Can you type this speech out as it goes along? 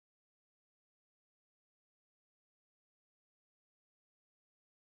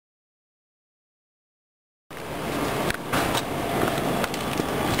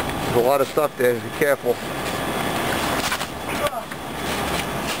There's a lot of stuff there, be careful.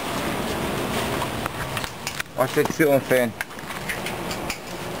 Watch that ceiling fan.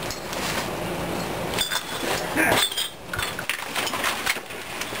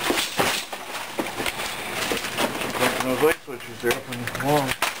 Those light switches there up on the wall.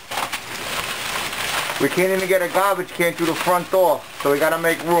 We can't even get a garbage can through the front door, so we gotta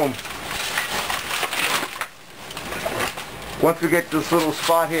make room. Once we get this little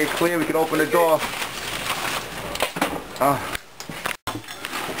spot here clear, we can open the door.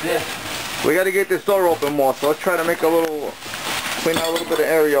 We gotta get this door open more, so let's try to make clean out a little bit of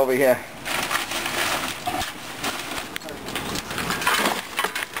area over here.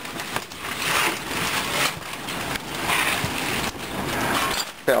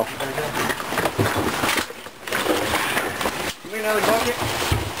 Hell. Give me another bucket?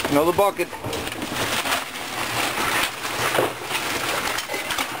 Another bucket.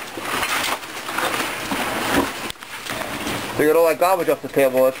 So you got all that garbage off the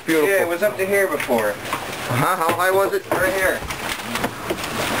table, that's beautiful. Yeah, it was up to here before. How high was it? Right here.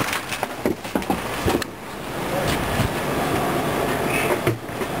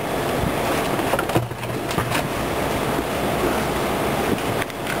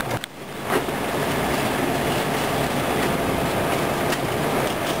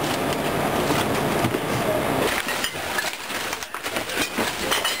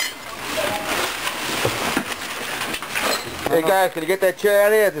 Hey guys, can you get that chair out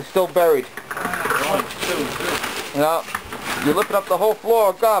of here? It's still buried. 1, 2, 3. No, you're lifting up the whole floor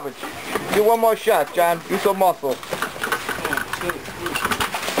of garbage. Do one more shot, John. Use some muscle. 1, 2, 3.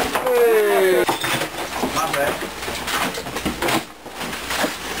 Hey. My bad.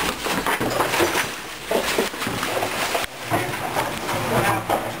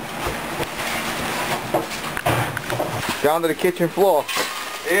 Down to the kitchen floor.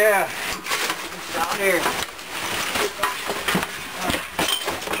 Yeah. Down here.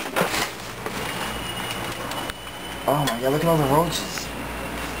 Oh my god, look at all the roaches.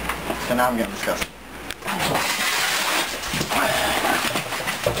 So now I'm getting disgusted.